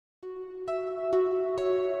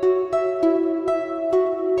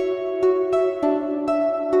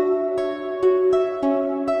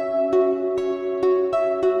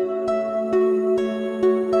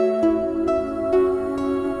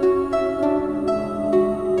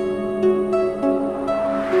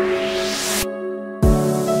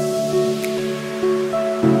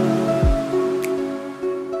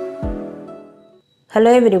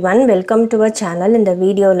Hello everyone, welcome to our channel. In the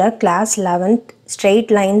video la class 11th straight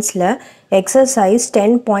lines la exercise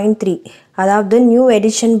 10.3 அதாவது new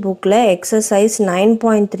edition book la exercise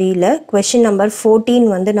 9.3 la question number 14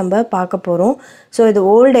 வந்து நம்ம பார்க்க போறோம். So இது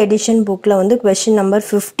old edition book la வந்து question number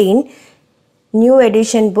 15, new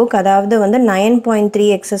edition book அதாவது வந்து 9.3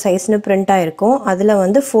 exercise னு print ஆயிருக்கும். அதுல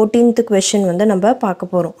வந்து 14th question வந்து நம்ம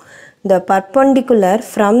பார்க்க போறோம். The perpendicular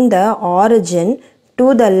from the origin to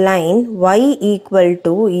the line y equal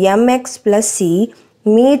to mx plus c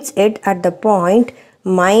meets it at the point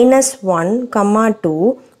minus 1, 2.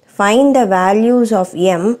 Find the values of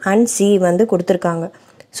m and c வந்து கொடுத்திருக்காங்க.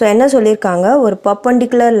 ஸோ என்ன சொல்லியிருக்காங்க, ஒரு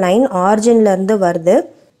perpendicular line originல இருந்து வருது,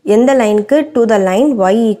 எந்த லைனுக்கு to the line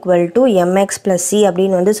y equal to mx plus c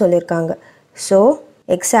அப்படின்னு வந்து சொல்லியிருக்காங்க. So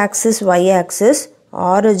x axis y axis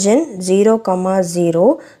origin 0,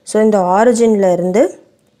 0. So இந்த originல இருந்து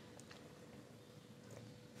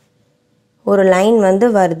ஒரு லைன் வந்து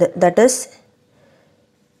வருது, that is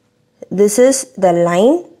this is the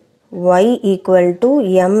line y equal to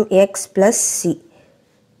mx plus c,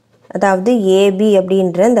 அதாவது AB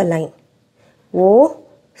அப்படின்ற இந்த லைன்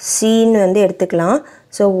OCன்னு வந்து எடுத்துக்கலாம்.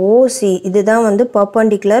 ஸோ OC இதுதான் வந்து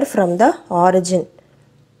perpendicular from the origin.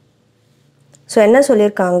 So என்ன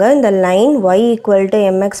சொல்லியிருக்காங்க, இந்த line y equal to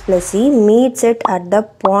mx plus c meets it at the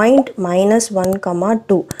point minus 1,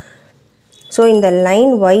 2. So இந்த line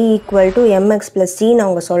y equal to mx plus c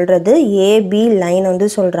அவங்க சொல்கிறது AB லைன் வந்து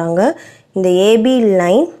சொல்கிறாங்க. இந்த AB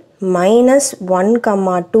லைன் minus 1,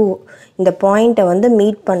 2 இந்த பாயிண்ட்டை வந்து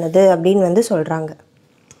மீட் பண்ணுது அப்படின்னு வந்து சொல்கிறாங்க.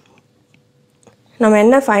 நம்ம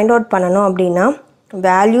என்ன ஃபைண்ட் அவுட் பண்ணணும் அப்படின்னா,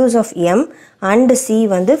 values of m and c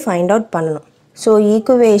வந்து ஃபைண்ட் அவுட் பண்ணணும். So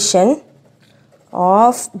equation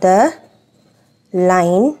of the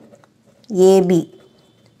line AB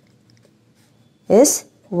is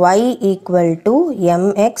y equal to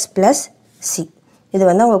mx plus c. இது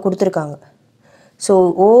வந்து அவங்க கொடுத்துருக்காங்க. ஸோ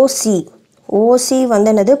OC வந்து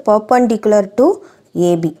என்னது, perpendicular to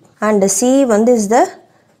AB and c வந்து is the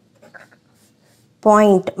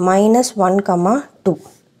point minus 1, 2.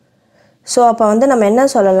 So அப்போ வந்து நம்ம என்ன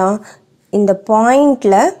சொல்லலாம், இந்த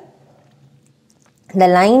பாயிண்டில் இந்த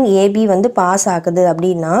லைன் AB வந்து பாஸ் ஆகுது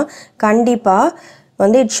அப்படின்னா கண்டிப்பாக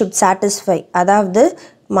வந்து இட் ஷுட் சாட்டிஸ்ஃபை, அதாவது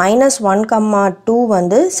minus 1, 2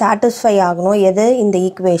 வந்து சாட்டிஸ்ஃபை ஆகணும் எது, இந்த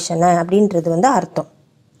ஈக்குவேஷனை அப்படின்றது வந்து அர்த்தம்.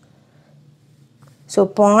 ஸோ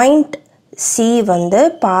பாயிண்ட் C வந்து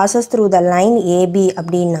passes through the line AB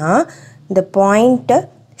அப்படின்னா இந்த point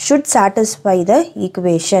should satisfy the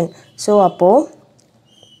equation. So அப்போது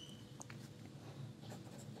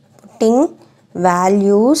putting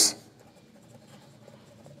values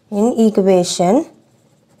in equation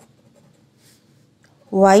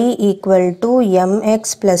y equal to mx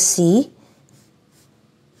plus c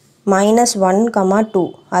minus 1, 2.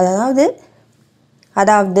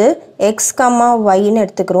 அதாவது x, yன்னு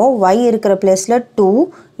எடுத்துக்கிறோம். y இருக்கிற பிளேஸில் 2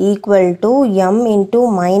 equal to m into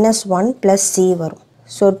minus 1 plus c வரும்.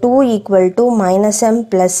 So 2 equal to minus m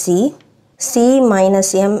plus c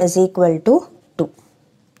minus m is equal to 2.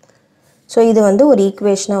 So இது வந்து ஒரு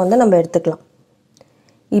ஈக்குவேஷனாக வந்து நம்ம எடுத்துக்கலாம்.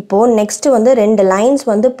 இப்போது நெக்ஸ்ட்டு வந்து ரெண்டு லைன்ஸ்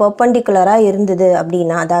வந்து பர்பண்டிகுலராக இருந்தது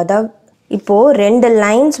அப்படின்னா, அதாவது இப்போது ரெண்டு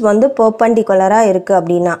லைன்ஸ் வந்து பர்பண்டிகுலராக இருக்குது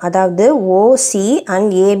அப்படின்னா, அதாவது OC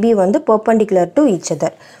அண்ட் AB வந்து பர்பண்டிகுலர் டு ஈச்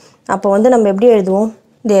அதர். அப்போ வந்து நம்ம எப்படி எழுதுவோம்,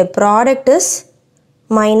 their product is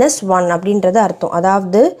minus 1 அப்படின்றது அர்த்தம்.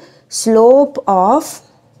 அதாவது slope of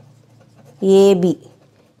AB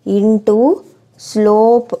into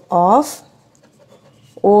slope of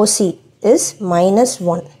OC is minus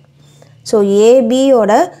 1. So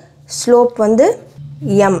ஏபியோட slope வந்து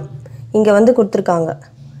m, இங்கே வந்து கொடுத்துருக்காங்க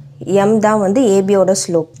m தான் வந்து ஏபியோட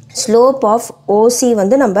ஸ்லோப் ஆஃப் OC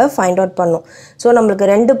வந்து நம்ம ஃபைண்ட் அவுட் பண்ணோம். ஸோ நம்மளுக்கு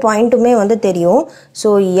ரெண்டு பாயிண்ட்டுமே வந்து தெரியும். So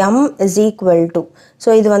m is equal to,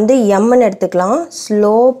 so இது வந்து mன்னு எடுத்துக்கலாம்.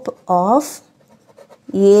 ஸ்லோப் ஆஃப்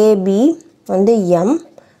AB வந்து m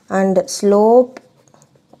and slope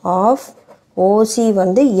of OC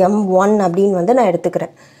வந்து m1 அப்படின்னு வந்து நான்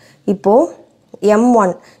எடுத்துக்கிறேன். இப்போது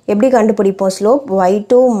m1 எப்படி கண்டுபிடிப்போம், slope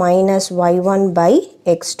y2 minus y1 by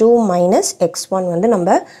x2 minus x1 வந்து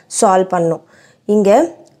நம்ம சால்வ் பண்ணோம். இங்கே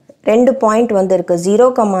ரெண்டு பாயிண்ட் வந்து இருக்குது, 0,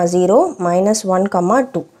 0 minus 1,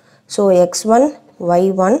 2. So x1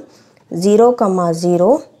 y1 0,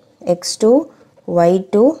 0 x2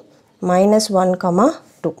 y2 minus 1,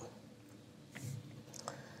 2.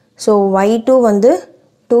 So y2 வந்து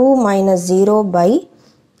 2 minus 0 by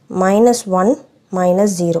minus 1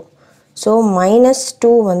 minus 0. So minus 2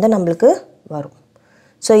 வந்து நம்மளுக்கு வரும்.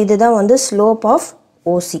 ஸோ இதுதான் வந்து ஸ்லோப் ஆஃப்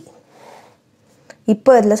OC. இப்போ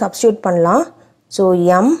இதில் சப்ஸ்டியூட் பண்ணலாம். So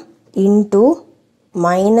m into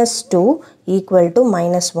minus 2 equal to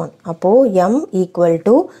minus 1. அப்போது m equal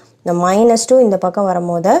to இந்த minus 2 இந்த பக்கம்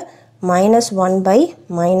வரும்போது minus 1 by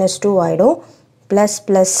minus 2 ஆயிடும் plus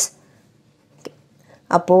plus.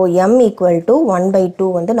 அப்போது m equal to 1 by 2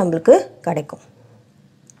 வந்து நம்மளுக்கு கிடைக்கும்.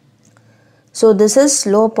 So this is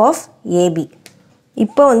slope of AB.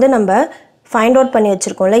 இப்போ வந்து நம்ம find out பண்ணி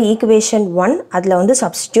வச்சுருக்கோம்ல equation 1 அதில் வந்து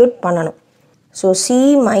substitute பண்ணணும். So c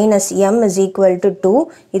minus m is equal to 2.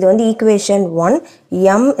 இது வந்து equation 1.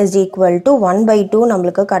 m is equal to 1 by 2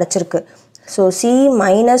 நம்மளுக்கு கிடச்சிருக்கு. So c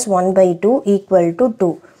minus 1 by 2 equal to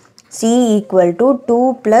 2. c equal to 2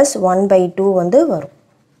 plus 1 by 2 வந்து வரும்.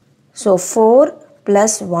 So 4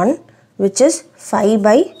 plus 1 which is 5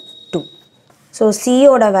 by 2. So c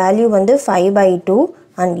ஓட value வந்து 5 by 2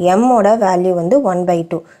 and m ஓட value வந்து 1 by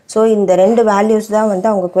 2. So இந்த ரெண்டு வேல்யூஸ் தான் வந்து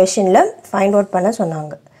அவங்க கொஷனில் ஃபைண்ட் அவுட் பண்ண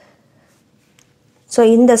சொன்னாங்க. ஸோ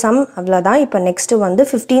இந்த சம் அவ்வளோதான். இப்போ நெக்ஸ்ட்டு வந்து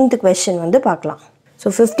 15th question வந்து பார்க்கலாம். So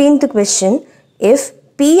 15th question, if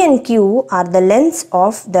P and Q are the lengths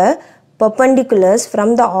of the perpendiculars from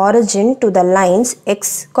the origin to the lines x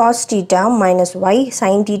cos theta minus y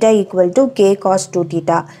sin theta equal to k cos 2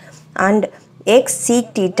 theta and x sec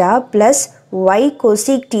theta plus y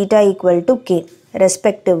cosec theta equal to k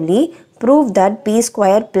respectively, prove that p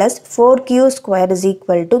square plus 4q square is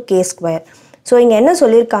equal to k square. So இங்கே என்ன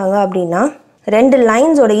சொல்லியிருக்காங்க அப்படின்னா ரெண்டு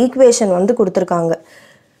லைன்ஸோட equation வந்து கொடுத்துருக்காங்க.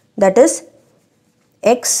 That is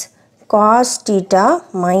X cos theta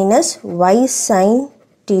minus Y sine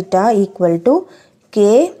theta equal to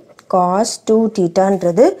K cos 2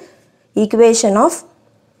 தீட்டான்றது equation of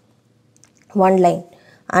one line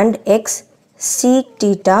and X seek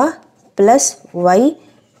theta plus Y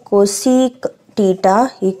கொசீக் theta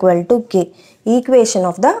equal to K equation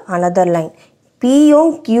of the another line.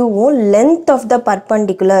 Pயும் Qவும் length of the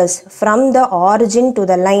perpendiculars from the origin to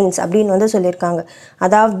the lines அப்படின்னு வந்து சொல்லியிருக்காங்க.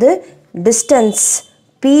 அதாவது distance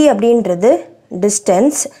P அப்படின்றது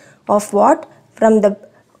distance of what from the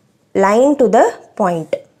line to the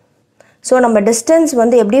point. So நம்ம distance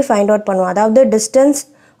வந்து எப்படி find out பண்ணுவோம், அதாவது distance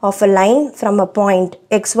of a line from a point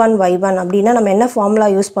x1 y1 அப்படின்னா நம்ம என்ன ஃபார்முலா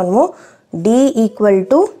யூஸ் பண்ணுவோம், d equal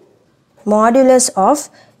to modulus of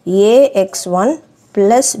ax1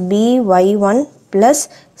 plus by1 plus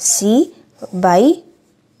c by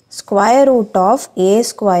square root of a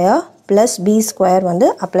square plus b square வந்து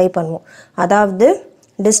apply பண்ணுவோம். அதாவது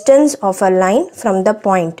distance of a line from the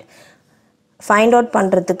point find out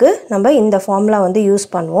பண்ணுறதுக்கு நம்ம இந்த formula வந்து use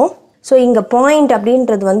பண்ணுவோம். So இங்கே point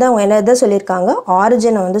அப்படின்றது வந்து அவங்க என்ன எதை சொல்லியிருக்காங்க,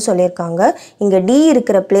 ஆரிஜினை வந்து சொல்லியிருக்காங்க. இங்கே டி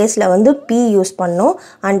இருக்கிற பிளேஸில் வந்து பி யூஸ் பண்ணோம்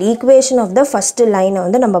and equation of the first லைனை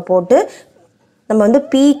வந்து நம்ம போட்டு நம்ம வந்து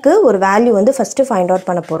Pக்கு ஒரு வேல்யூ வந்து ஃபஸ்ட்டு ஃபைண்ட் அவுட்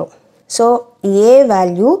பண்ண போகிறோம். ஸோ ஏ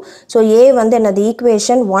வேல்யூ, ஸோ ஏ வந்து என்னது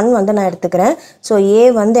ஈக்குவேஷன் 1 வந்து நான் எடுத்துக்கிறேன். ஸோ ஏ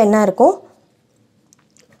வந்து என்ன இருக்கும்,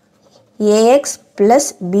 ax plus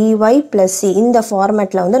BY plus C இந்த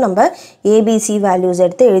ஃபார்மேட்டில் வந்து நம்ம ஏபிசி வேல்யூஸ்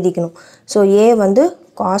எடுத்து எழுதிக்கணும். ஸோ ஏ வந்து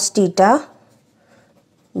cos theta,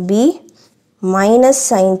 B minus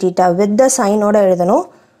sine theta with the சைனோட எழுதணும்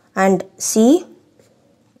and C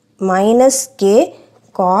minus K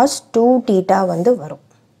cos 2 theta வந்து வரும்.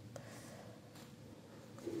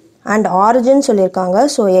 அண்ட் ஆரிஜின் சொல்லியிருக்காங்க.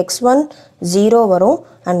 ஸோ x1 0 வரும்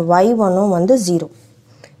அண்ட் y1 வந்து 0.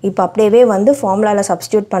 இப்போ அப்படியே வந்து ஃபார்முலாவில்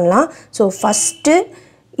சப்ஸ்டியூட் பண்ணலாம். So first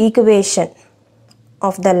equation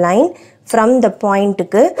of the line from the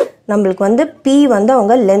பாயிண்ட்டுக்கு நம்மளுக்கு வந்து p வந்து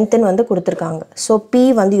அவங்க லென்த்துன்னு வந்து கொடுத்துருக்காங்க. ஸோ p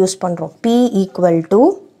வந்து யூஸ் பண்ணுறோம். p equal to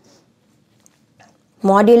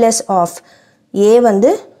modulus of a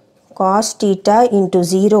வந்து cos theta into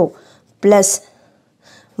 0 plus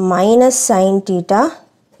minus sin theta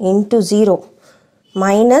into 0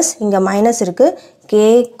 minus இங்க minus இருக்கு k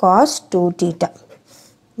cos 2 theta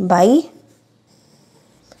by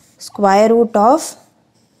square root of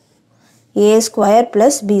a square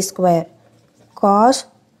plus b square cos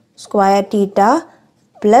square theta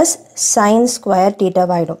plus sin square theta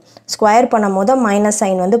ஆயிடும். Square பண்ணும் போது minus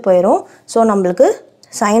sign வந்து போயிடும். So நம்மளுக்கு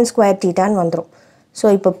sin square theta வந்துடும். So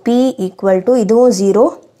இப்போ p ஈக்குவல் டு இதுவும் 0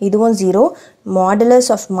 இதுவும் 0 modulus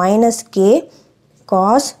of minus K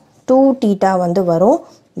cos 2 theta வந்து வரும்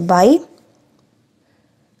by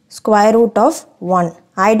square root of 1.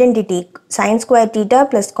 Identity sine square theta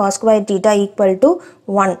plus cos square theta equal to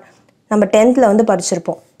 1 நம்ம 10th வந்து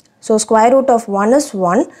படிச்சிருப்போம். So square root of 1 is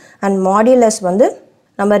 1 and modulus வந்து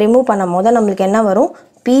நம்ம remove பண்ணும் போது நம்மளுக்கு என்ன வரும்,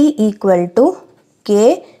 p equal to K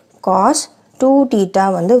cos 2 theta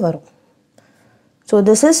வந்து வரும். So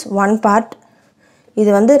this is one part. இது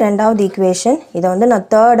வந்து ரெண்டாவது ஈக்குவேஷன். இதை வந்து நான்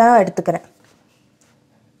தேர்டாக எடுத்துக்கிறேன்.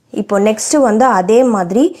 இப்போ நெக்ஸ்ட்டு வந்து அதே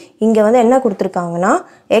மாதிரி இங்கே வந்து என்ன கொடுத்துருக்காங்கன்னா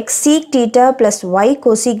X seek theta plus Y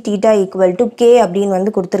கொசீக் theta equal to K அப்படின்னு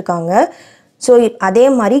வந்து கொடுத்துருக்காங்க. ஸோ அதே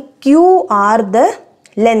மாதிரி Q R the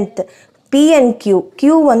length P and Q. Q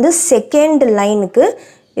வந்து செகண்ட் லைனுக்கு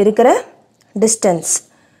இருக்கிற distance,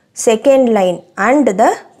 second line and the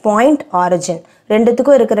point origin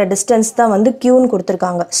ரெண்டுத்துக்கும் இருக்கிற டிஸ்டன்ஸ் தான் வந்து Qன்னு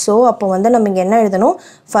கொடுத்துருக்காங்க. ஸோ அப்போ வந்து நம்ம இங்கே என்ன எழுதணும்,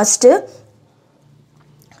 first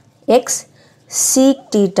X seek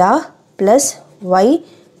theta plus Y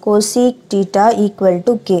கோசீக் theta equal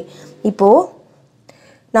to K. இப்போது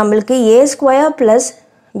நம்மளுக்கு ஏ ஸ்கொயர் ப்ளஸ்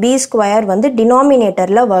பி ஸ்கொயர் வந்து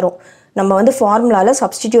டினாமினேட்டரில் வரும். நம்ம வந்து ஃபார்முலாவில்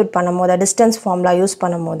சப்ஸ்டிடியூட் பண்ணும் போது, டிஸ்டன்ஸ் ஃபார்முலா யூஸ்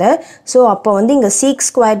பண்ணும் போது, ஸோ அப்போ வந்து இங்கே சீக்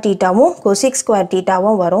ஸ்கொயர் தீட்டாவும் கொசீக் ஸ்கொயர்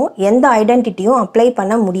தீட்டாவும் வரும். எந்த ஐடென்டிட்டியும் அப்ளை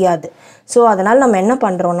பண்ண முடியாது. ஸோ அதனால் நம்ம என்ன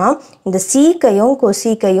பண்ணுறோன்னா, இந்த சீக்கையும்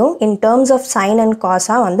கொசீக்கையும் in terms of sine and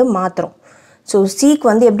காஸாக வந்து மாற்றுறோம். ஸோ சீக்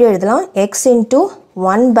வந்து எப்படி எழுதலாம், X into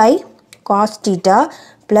 1 by cos theta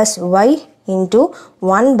plus Y into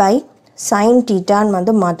 1 by sign தீட்டான்னு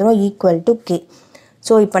வந்து மாற்றுறோம் ஈக்குவல் டு கே.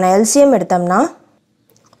 ஸோ இப்போ நான் எல்சிஎம் எடுத்தோம்னா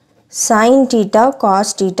சைன் தீட்டா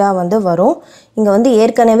காஸ் தீட்டா வந்து வரும். இங்கே வந்து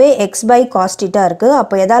ஏற்கனவே எக்ஸ் பை காஸ் தீட்டா இருக்குது.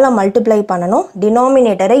 அப்போ எதால் மல்டிப்ளை பண்ணணும்,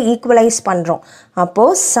 டினாமினேட்டரை ஈக்குவலைஸ் பண்ணுறோம்.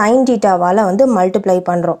 அப்போது சைன் தீட்டாவால் வந்து மல்டிப்ளை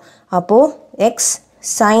பண்ணுறோம். அப்போது எக்ஸ்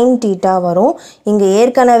சைன் தீட்டா வரும். இங்கே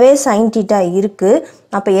ஏற்கனவே சைன் தீட்டா இருக்குது.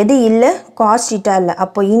 அப்போ எது இல்லை, காஸ் தீட்டா இல்லை.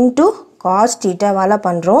 அப்போ இன்ட்டு காஸ் தீட்டாவால்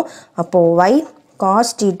பண்ணுறோம். அப்போது ஒய்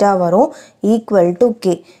காஸ் தீட்டா வரும் ஈக்குவல் டு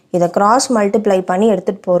கே. இதை கிராஸ் மல்டிப்ளை பண்ணி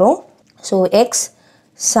எடுத்துகிட்டு போகிறோம். So X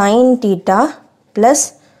sin theta plus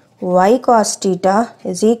y cos theta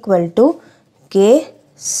is equal to k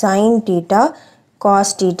sin theta cos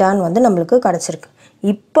theta ன்னு வந்து நம்மளுக்கு கிடச்சிருக்கு.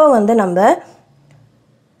 இப்போ வந்து நம்ம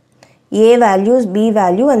a values, b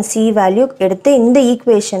value and c value எடுத்து இந்த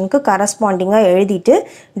ஈக்குவேஷனுக்கு கரஸ்பாண்டிங்காக எழுதிட்டு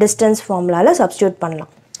டிஸ்டன்ஸ் ஃபார்முலாவில் சப்ஸ்டியூட்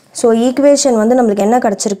பண்ணலாம். ஸோ ஈக்குவேஷன் வந்து நம்மளுக்கு என்ன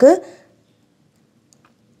கிடச்சிருக்கு,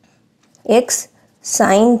 x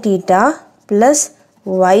sin theta plus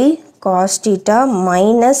y cos theta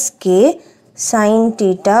minus k sin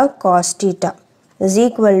theta cos theta is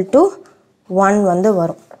equal to 1 வந்து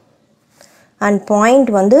வரும். அண்ட் பாயிண்ட்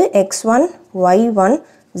வந்து x1 y1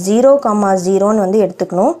 0, 0ன்னு வந்து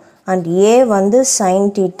எடுத்துக்கணும். அண்ட் a வந்து sin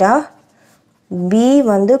theta, b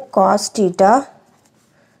வந்து cos theta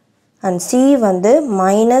அண்ட் c வந்து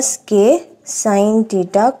minus k sin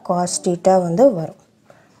theta cos theta வந்து வரும்.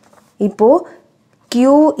 இப்போது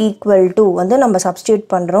q equal to வந்து நம்ம சப்ஸ்டியூட்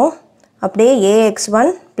பண்ணுறோம். அப்படியே ax1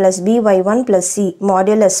 plus by1 plus c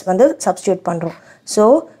modulus வந்து சப்ஸ்டியூட் பண்ணுறோம். ஸோ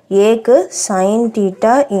ஏக்கு sine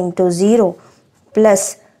theta into 0 plus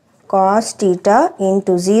cos theta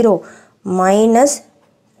into 0 minus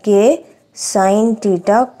K sine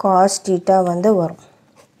theta cos theta வந்து வரும்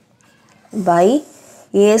by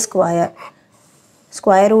A square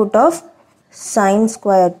square root of sine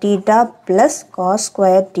square theta plus cos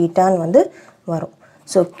square தீட்டான்னு வந்து வரும்.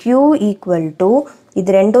 So q equal to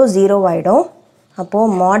இது ரெண்டும் 0 ஆகிடும்.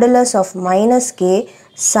 அப்போது modulus of minus K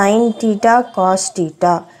sine theta cos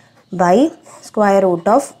theta by square root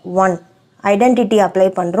of 1 identity apply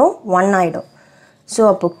பண்ணுறோம், 1 ஆகிடும். ஸோ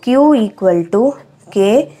அப்போது q equal to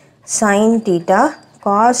K sine theta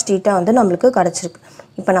cos theta வந்து நம்மளுக்கு கிடச்சிருக்கு.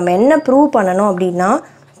 இப்போ நம்ம என்ன ப்ரூவ் பண்ணணும் அப்படின்னா,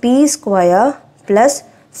 p square plus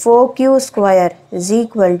 4q square is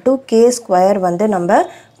equal to K square வந்து நம்ம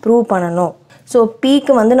ப்ரூவ் பண்ணணும். ஸோ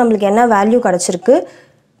பீக்கு வந்து நம்மளுக்கு என்ன வேல்யூ கிடச்சிருக்கு,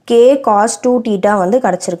 கே காஸ் 2 தீட்டா வந்து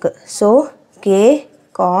கிடச்சிருக்கு. So K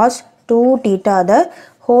cos 2 theta the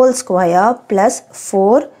whole square plus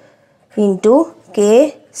 4 into K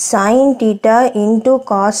sine theta into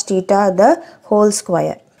cos theta the whole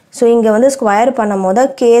square. So இங்கே வந்து ஸ்கொயர் பண்ணும் போது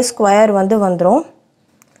கே ஸ்கொயர் வந்து வந்துடும்.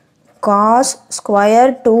 காஸ்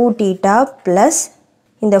ஸ்கொயர் 2 தீட்டா ப்ளஸ்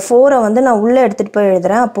இந்த 4 வந்து நான் உள்ளே எடுத்துகிட்டு போய்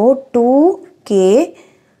எழுதுகிறேன். அப்போது 2k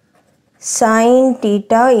sin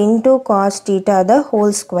theta into cos theta the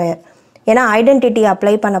whole square. ஏன்னா ஐடென்டிட்டி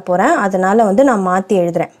அப்ளை பண்ண போகிறேன், அதனால் வந்து நான் மாற்றி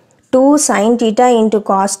எழுதுகிறேன். 2 sin theta into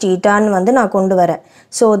cos thetaன்னு வந்து நான் கொண்டு வரேன்.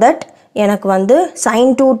 ஸோ தட் எனக்கு வந்து sin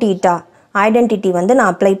 2 theta ஐடென்டிட்டி வந்து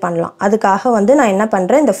நான் அப்ளை பண்ணலாம். அதுக்காக வந்து நான் என்ன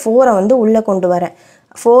பண்ணுறேன், இந்த 4 வந்து உள்ளே கொண்டு வரேன்.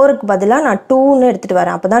 4க்கு பதிலாக நான் 2ன்னு எடுத்துகிட்டு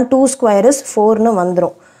வரேன். அப்போ தான் 2 ஸ்கொயர் இஸ் 4ன்னு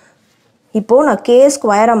வந்துடும். இப்போது நான் கே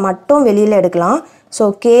ஸ்கொயரை மட்டும் வெளியில் எடுக்கலாம். So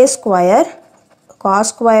K square cos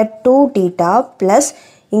square 2 theta plus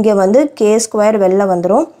இங்கே வந்து கே ஸ்கொயர் வெளில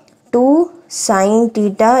வந்துடும் 2 sine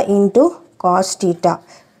theta into cos theta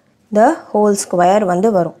the whole square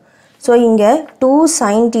வந்து வரும். ஸோ இங்கே 2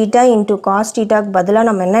 சைன் தீட்டா இன்ட்டு காஸ் தீட்டாக்கு பதிலாக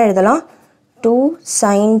நம்ம என்ன எழுதலாம், 2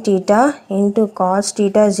 sine theta into cos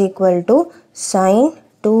theta is equal to sign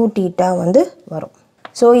 2 theta வந்து வரும்.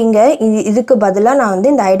 ஸோ இங்கே இதுக்கு பதிலாக நான்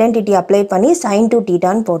வந்து இந்த ஐடென்டிட்டி அப்ளை பண்ணி சைன் 2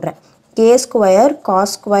 தீட்டான்னு போடுறேன். k square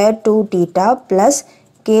cos square 2 theta plus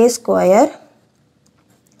k square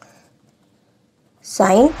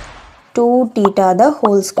sin 2 theta the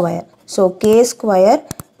whole square. So k square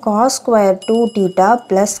cos square 2 theta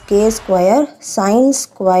plus k square sin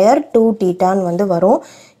square 2 theta ன்னு வந்து வரும்.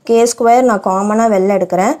 k square நான் காமனா வெளில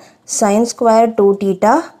எடுக்கிறேன். sin square 2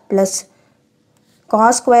 theta plus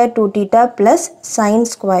cos square 2 theta plus sin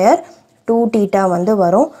square 2 theta வந்து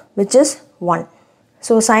வரும், which is 1.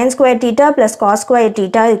 So sin square theta plus cos square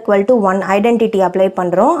theta equal to 1 identity apply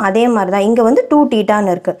பண்ணுறோம். அதே மாதிரி தான் இங்கே வந்து 2 theta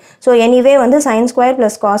ன்னு இருக்குது. So anyway வந்து sin square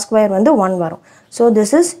plus cos square வந்து 1 வரும். So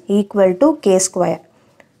this is equal to k square.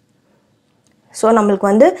 So நம்மளுக்கு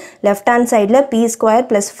வந்து left hand sideல p square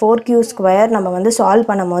plus 4q square நம்ம வந்து solve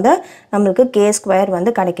பண்ணும் போது நம்மளுக்கு k square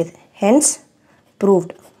வந்து கிடைக்குது. Hence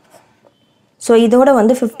proved. So இதோட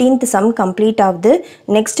வந்து 15th sum complete ஆகுது.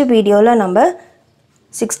 Next வீடியோவில் நம்ம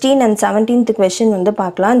 16 and 17th question வந்து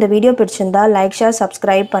பார்க்கலாம். இந்த வீடியோ பிடிச்சிருந்தா லைக் ஷேர்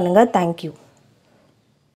சப்ஸ்கிரைப் பண்ணுங்கள். தேங்க்யூ.